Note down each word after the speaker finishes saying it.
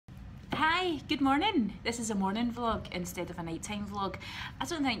Hi, good morning. This is a morning vlog instead of a nighttime vlog. I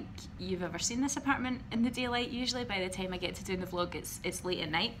don't think you've ever seen this apartment in the daylight. Usually by the time I get to doing the vlog it's late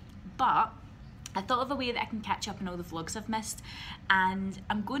at night, but I thought of a way that I can catch up on all the vlogs I've missed, and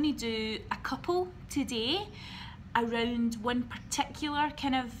I'm going to do a couple today around one particular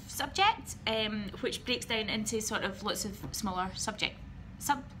kind of subject, which breaks down into sort of lots of smaller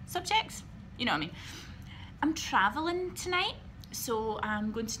subjects, you know what I mean. I'm travelling tonight, so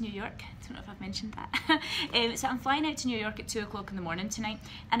I'm going to New York. I don't know if I've mentioned that. So I'm flying out to New York at 2 o'clock in the morning tonight,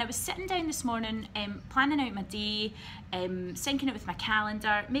 and I was sitting down this morning planning out my day, syncing it with my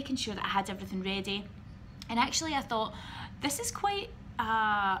calendar, making sure that I had everything ready. And actually I thought, this is quite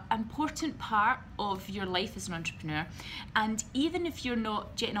an important part of your life as an entrepreneur, and even if you're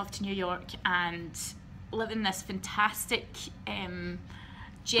not jetting off to New York and living this fantastic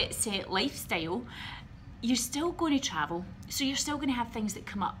jet set lifestyle, you're still going to travel, so you're still going to have things that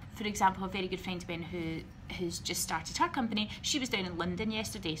come up. For example, a very good friend of mine who's just started her company, she was down in London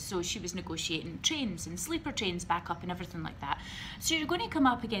yesterday, so she was negotiating trains and sleeper trains back up and everything like that. So you're going to come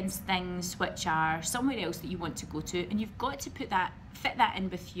up against things which are somewhere else that you want to go to, and you've got to fit that in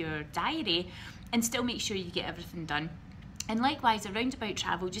with your diary and still make sure you get everything done. And likewise, around about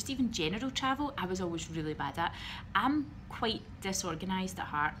travel, just even general travel, I was always really bad at. I'm quite disorganised at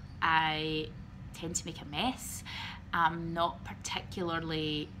heart. I tend to make a mess. I'm not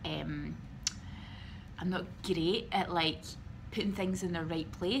particularly, I'm not great at like putting things in the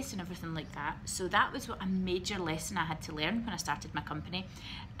right place and everything like that. So that was a major lesson I had to learn when I started my company.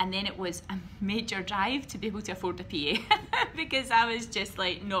 And then it was a major drive to be able to afford a PA because I was just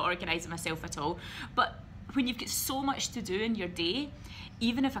like not organising myself at all. But when you've got so much to do in your day,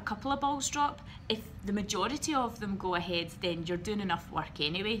 even if a couple of balls drop, if the majority of them go ahead, then you're doing enough work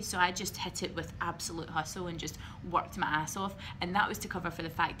anyway. So I just hit it with absolute hustle and just worked my ass off. And that was to cover for the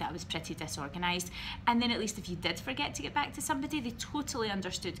fact that I was pretty disorganised. And then at least if you did forget to get back to somebody, they totally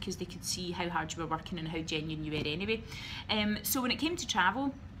understood because they could see how hard you were working and how genuine you were anyway. So when it came to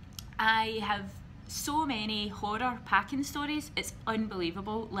travel, I have so many horror packing stories. It's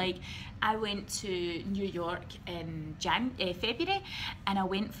unbelievable. Like, I went to New York in February, and I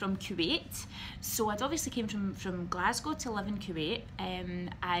went from Kuwait. So I'd obviously came from Glasgow to live in Kuwait.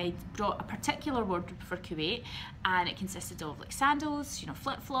 I brought a particular wardrobe for Kuwait, and it consisted of like sandals, you know,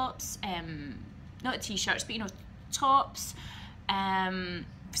 flip-flops, not t-shirts, but you know, tops,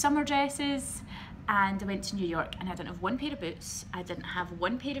 summer dresses. And I went to New York, and I didn't have one pair of boots, I didn't have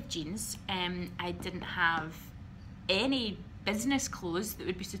one pair of jeans, I didn't have any business clothes that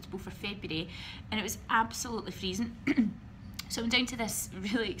would be suitable for February, and it was absolutely freezing. So I'm down to this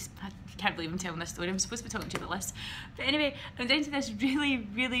really, I can't believe I'm telling this story, I'm supposed to be talking to you about this. But anyway, I'm down to this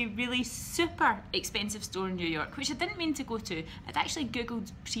really super expensive store in New York, which I didn't mean to go to. I'd actually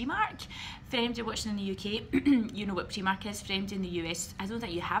Googled Primark. For anybody watching in the UK, you know what Primark is. For anybody in the US, I don't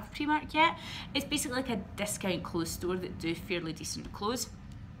think you have Primark yet. It's basically like a discount clothes store that do fairly decent clothes.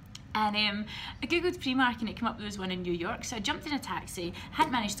 And I googled Primark, and it came up there was one in New York. So I jumped in a taxi,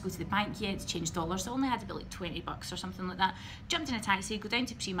 hadn't managed to go to the bank yet to change dollars, so I only had about like 20 bucks or something like that. Jumped in a taxi, go down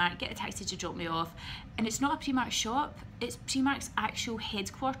to Primark, get a taxi to drop me off, and it's not a Primark shop, it's Primark's actual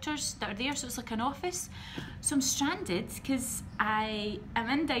headquarters that are there, so it's like an office. So I'm stranded because I am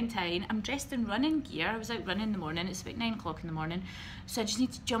in downtown, I'm dressed in running gear, I was out running in the morning, it's about 9 o'clock in the morning, so I just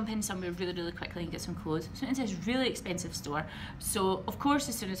need to jump in somewhere really quickly and get some clothes. So into this really expensive store. So of course,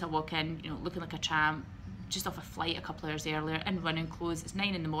 as soon as I walk in, you know, looking like a tramp, just off a flight a couple of hours earlier, in running clothes, it's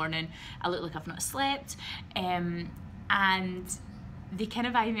 9 in the morning, I look like I've not slept, and they kind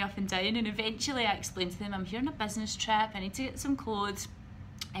of eye me up and down, and eventually I explained to them, I'm here on a business trip, I need to get some clothes,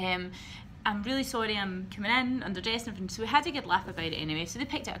 I'm really sorry, I'm coming in underdressed and everything. So we had a good laugh about it anyway. So they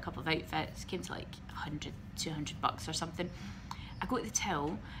picked out a couple of outfits, came to like 100, 200 bucks or something. I go to the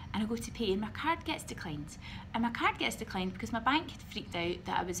till and I go to pay, and my card gets declined. And my card gets declined because my bank had freaked out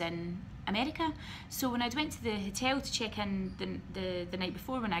that I was in America. So when I went to the hotel to check in the night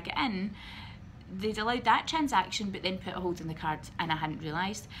before when I get in, they'd allowed that transaction but then put a hold on the card, and I hadn't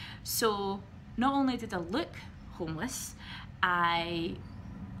realised. So not only did I look homeless, I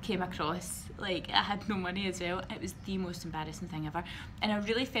came across like I had no money as well. It was the most embarrassing thing ever, and I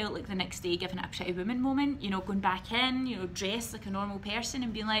really felt like the next day giving it a Pretty Woman moment, you know, going back in, you know, dressed like a normal person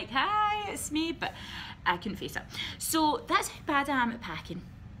and being like, hi, it's me, but I couldn't face it. So that's how bad I am at packing.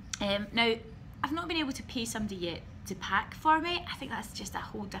 Now, I've not been able to pay somebody yet to pack for me. I think that's just a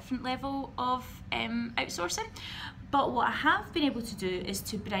whole different level of outsourcing, But what I have been able to do is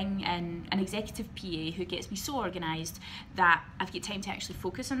to bring in an executive PA who gets me so organised that I've got time to actually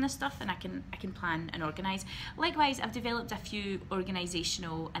focus on this stuff, and I can plan and organise. Likewise, I've developed a few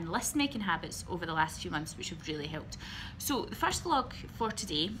organisational and list making habits over the last few months which have really helped. So the first vlog for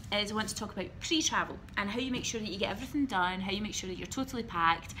today is I want to talk about pre-travel and how you make sure that you get everything done, how you make sure that you're totally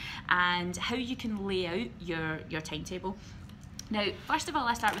packed, and how you can lay out your timetable. Now, first of all,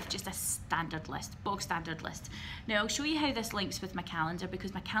 I start with just a standard list, bog standard list. Now, I'll show you how this links with my calendar,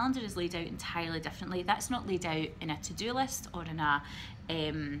 because my calendar is laid out entirely differently. That's not laid out in a to-do list or in a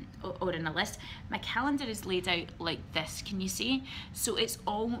list. My calendar is laid out like this, can you see? So it's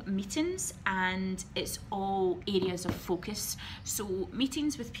all meetings and it's all areas of focus. So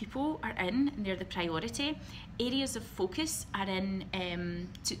meetings with people are in, and they're the priority. Areas of focus are in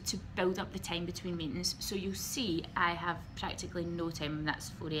to build up the time between meetings. So you'll see I have practically no time, and that's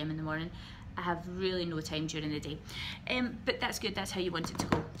 4 AM in the morning. I have really no time during the day. But that's good, that's how you want it to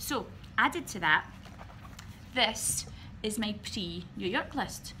go. So added to that, this is my pre-New York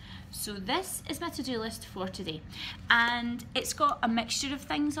list. So this is my to-do list for today, and it's got a mixture of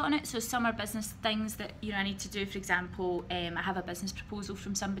things on it. So some are business things that I need to do. For example, I have a business proposal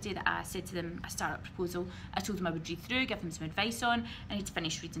from somebody that I said to them, a startup proposal. I told them I would read through, give them some advice on. I need to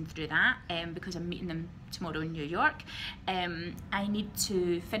finish reading through that because I'm meeting them tomorrow in New York. I need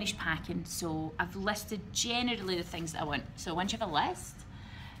to finish packing, so I've listed generally the things that I want. So once you have a list,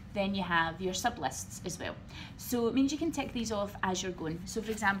 then you have your sub-lists as well. So it means you can tick these off as you're going. So for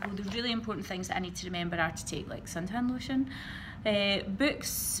example, the really important things that I need to remember are to take like suntan lotion,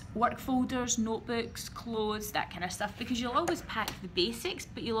 books, work folders, notebooks, clothes, that kind of stuff, because you'll always pack the basics,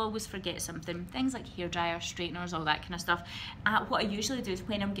 but you'll always forget something. Things like hairdryer, straighteners, all that kind of stuff. What I usually do is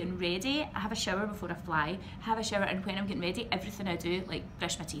when I'm getting ready, I have a shower before I fly, have a shower, and when I'm getting ready, everything I do, like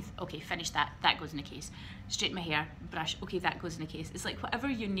brush my teeth, okay, finish that, that goes in the case. Straighten my hair, brush, okay, that goes in the case. It's like whatever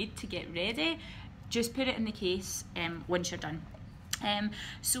you need to get ready, just put it in the case once you're done.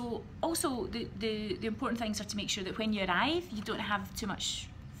 So also the important things are to make sure that when you arrive, you don't have too much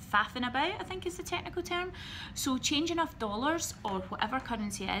faffing about, I think is the technical term. So change enough dollars or whatever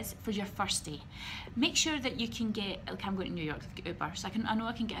currency is for your first day. Make sure that you can get, like I'm going to New York, I've got Uber, so I know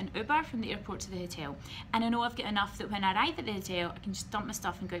I can get an Uber from the airport to the hotel, and I know I've got enough that when I arrive at the hotel, I can just dump my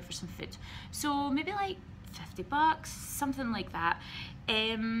stuff and go out for some food. So maybe like $50, something like that.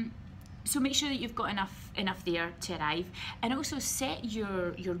 So make sure that you've got enough there to arrive, and also set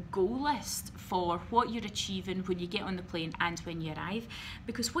your goal list for what you're achieving when you get on the plane and when you arrive,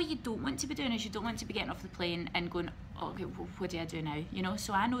 because what you don't want to be doing is you don't want to be getting off the plane and going, oh, okay, well, what do I do now?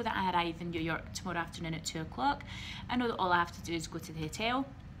 So I know that I arrive in New York tomorrow afternoon at 2 o'clock. I know that all I have to do is go to the hotel.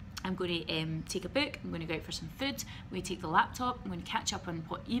 I'm going to take a book, I'm going to go out for some food, I'm going to take the laptop, I'm going to catch up on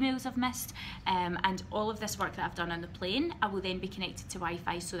what emails I've missed, and all of this work that I've done on the plane, I will then be connected to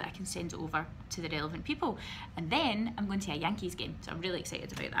Wi-Fi so that I can send it over to the relevant people. And then I'm going to a Yankees game, so I'm really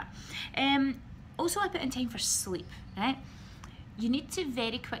excited about that. Also, I put in time for sleep, right? You need to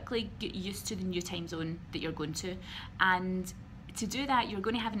very quickly get used to the new time zone that you're going to, and to do that, you're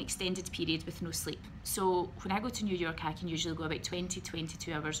going to have an extended period with no sleep. So when I go to New York, I can usually go about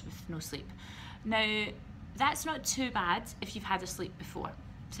 20-22 hours with no sleep. Now, that's not too bad if you've had a sleep before,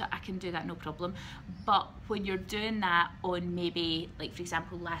 so I can do that no problem. But when you're doing that on maybe, like for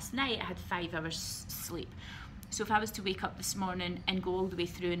example, last night I had 5 hours sleep. So if I was to wake up this morning and go all the way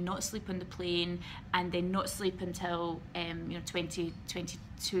through and not sleep on the plane, and then not sleep until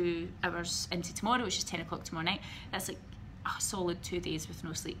 22 hours into tomorrow, which is 10 o'clock tomorrow night, that's like a solid 2 days with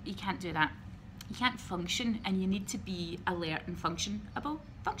no sleep. You can't do that. You can't function, and you need to be alert and functionable.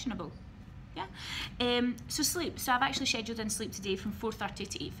 Yeah. So sleep. So I've actually scheduled in sleep today from 4:30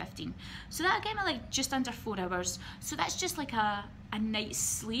 to 8:15. So that'll get me like just under 4 hours. So that's just like a night's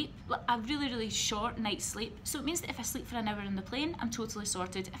sleep, a really short night's sleep. So it means that if I sleep for an hour on the plane, I'm totally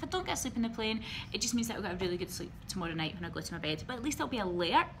sorted. If I don't get sleep in the plane, it just means that I'll get a really good sleep tomorrow night when I go to my bed. But at least I'll be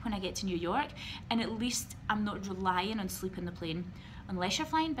alert when I get to New York, and at least I'm not relying on sleep in the plane. Unless you're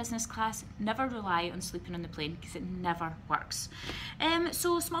flying business class, never rely on sleeping on the plane, because it never works.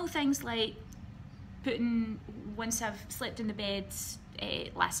 So small things like once I've slept in the bed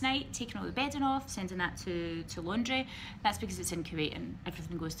last night, taking all the bedding off, sending that to laundry. That's because it's in Kuwait and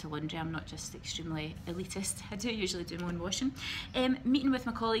everything goes to laundry. I'm not just extremely elitist. I do usually do my own washing. Meeting with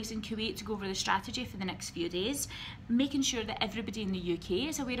my colleagues in Kuwait to go over the strategy for the next few days. Making sure that everybody in the UK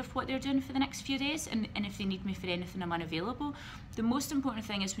is aware of what they're doing for the next few days, and if they need me for anything, I'm unavailable. The most important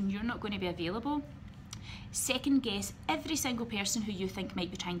thing is when you're not going to be available, second guess every single person who you think might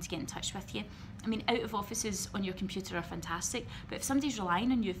be trying to get in touch with you. I mean, out of offices on your computer are fantastic, but if somebody's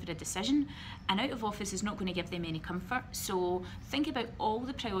relying on you for a decision, an out of office is not going to give them any comfort. So think about all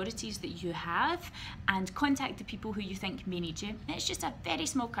the priorities that you have and contact the people who you think may need you. And it's just a very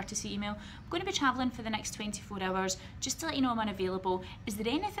small courtesy email. I'm going to be travelling for the next 24 hours, just to let you know I'm unavailable. Is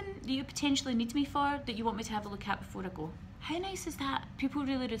there anything that you potentially need me for that you want me to have a look at before I go? How nice is that? People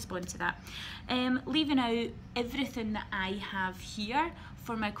really respond to that. Leaving out everything that I have here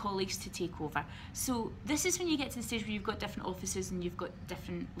for my colleagues to take over. So this is when you get to the stage where you've got different offices and you've got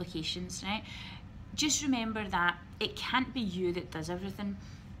different locations, right? Just remember that it can't be you that does everything.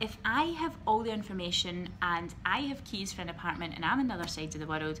 If I have all the information and I have keys for an apartment and I'm on the other side of the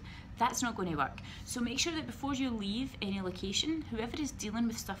world, that's not going to work. So make sure that before you leave any location, whoever is dealing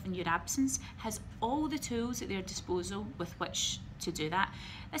with stuff in your absence has all the tools at their disposal with which to do that.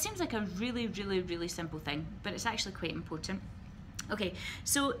 That seems like a really, really, really simple thing, but it's actually quite important. Okay,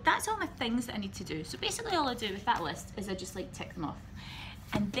 so that's all my things that I need to do. So basically all I do with that list is I just like tick them off.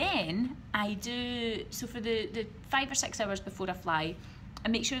 And then I do, so for the 5 or 6 hours before I fly, I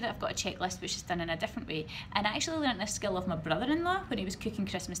make sure that I've got a checklist which is done in a different way. And I actually learned this skill of my brother-in-law when he was cooking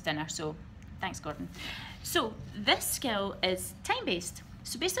Christmas dinner, so thanks Gordon. So this skill is time-based.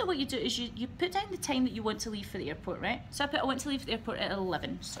 So basically what you do is you put down the time that you want to leave for the airport, right? So I want to leave the airport at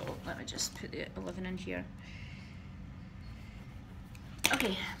 11, so let me just put the 11 in here.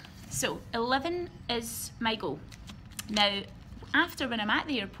 Okay, so 11 is my goal. Now, after when I'm at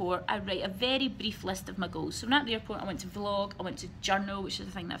the airport, I write a very brief list of my goals. So when I'm at the airport, I want to vlog, I want to journal, which is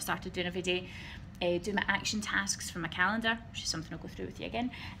the thing that I've started doing every day, do my action tasks for my calendar, which is something I'll go through with you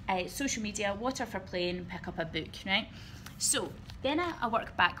again, social media, water for plane, pick up a book, right? So then I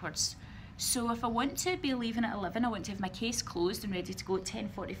work backwards. So if I want to be leaving at 11, I want to have my case closed and ready to go at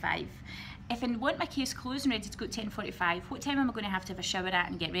 10:45. If I want my case closed and ready to go at 10:45, what time am I going to have a shower at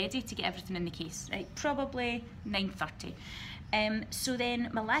and get ready to get everything in the case, right? Probably 9:30. So then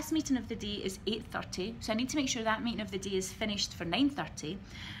my last meeting of the day is 8:30, so I need to make sure that meeting of the day is finished for 9:30.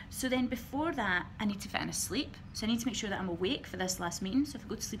 So then before that, I need to fit in a sleep, so I need to make sure that I'm awake for this last meeting. So if I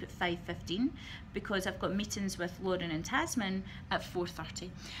go to sleep at 5:15, because I've got meetings with Lauren and Tasman at 4:30.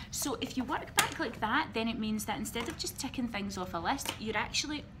 So if you work back like that, then it means that instead of just ticking things off a list, you're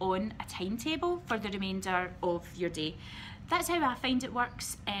actually on a timetable for the remainder of your day. That's how I find it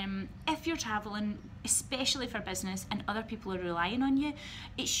works. If you're traveling, especially for business, and other people are relying on you,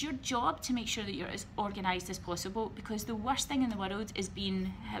 it's your job to make sure that you're as organised as possible, because the worst thing in the world is being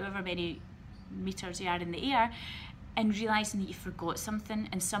however many meters you are in the air and realising that you forgot something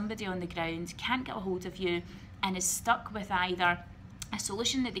and somebody on the ground can't get a hold of you and is stuck with either a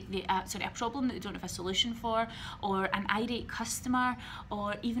solution that a problem that they don't have a solution for, or an irate customer,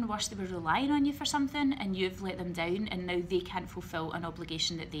 or even worse, they were relying on you for something and you've let them down and now they can't fulfill an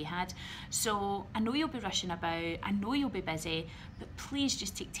obligation that they had. So I know you'll be rushing about, I know you'll be busy, but please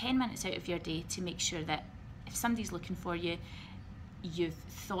just take 10 minutes out of your day to make sure that if somebody's looking for you, you've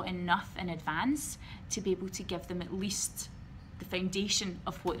thought enough in advance to be able to give them at least the foundation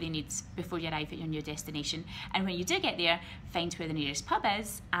of what they need before you arrive at your new destination. And when you do get there, find where the nearest pub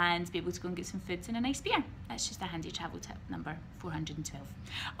is and be able to go and get some food and a nice beer. That's just a handy travel tip number 412.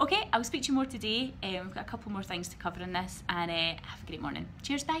 Okay, I'll speak to you more today. We've got a couple more things to cover in this, and have a great morning.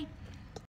 Cheers, bye.